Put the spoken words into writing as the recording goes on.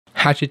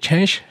how to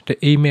change the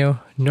email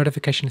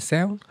notification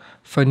sound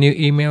for new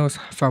emails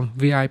from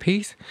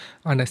VIPs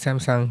on the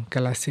Samsung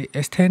Galaxy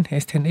S10,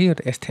 S10e or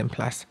the S10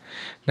 Plus.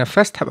 Now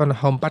first tap on the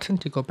home button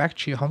to go back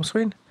to your home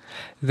screen.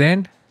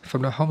 Then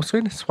from the home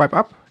screen, swipe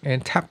up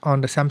and tap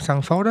on the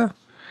Samsung folder.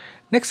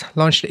 Next,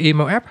 launch the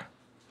email app.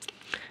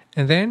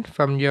 And then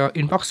from your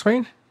inbox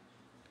screen,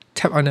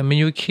 tap on the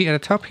menu key at the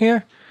top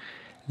here.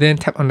 Then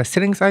tap on the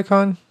settings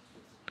icon.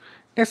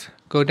 Next,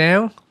 go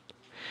down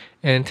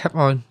and tap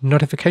on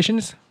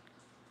notifications.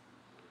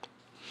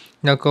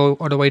 Now go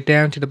all the way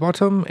down to the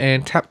bottom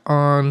and tap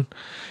on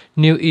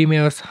new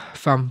emails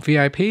from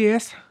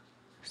VIPs.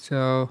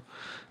 So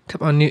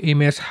tap on new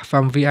emails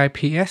from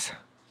VIPs.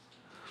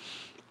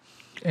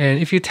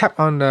 And if you tap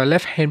on the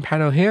left hand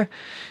panel here,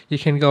 you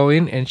can go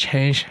in and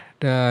change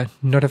the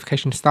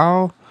notification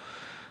style,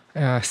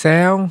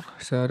 sound.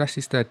 So that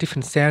is the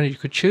different sound you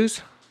could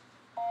choose.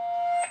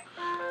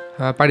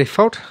 By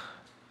default,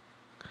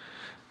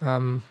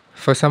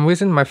 for some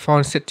reason my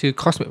phone is set to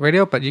Cosmic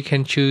Radio, but you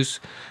can choose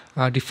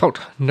default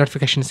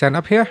notification sound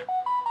up here,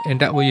 and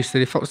that will use the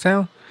default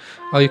sound.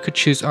 Or you could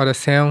choose other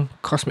sound,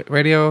 Cosmic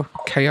Radio,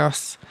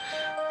 Chaos,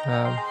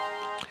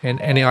 and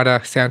any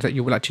other sounds that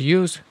you would like to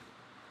use.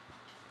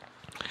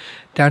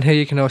 Down here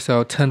you can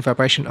also turn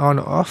vibration on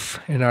or off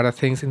and other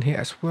things in here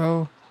as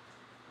well.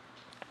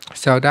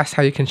 So that's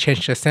how you can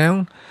change the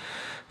sound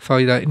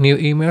for the new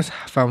emails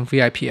from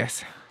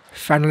VIPs.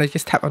 Finally,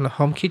 just tap on the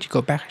home key to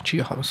go back to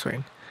your home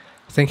screen.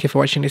 Thank you for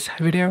watching this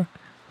video.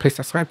 Please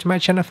subscribe to my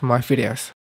channel for more videos.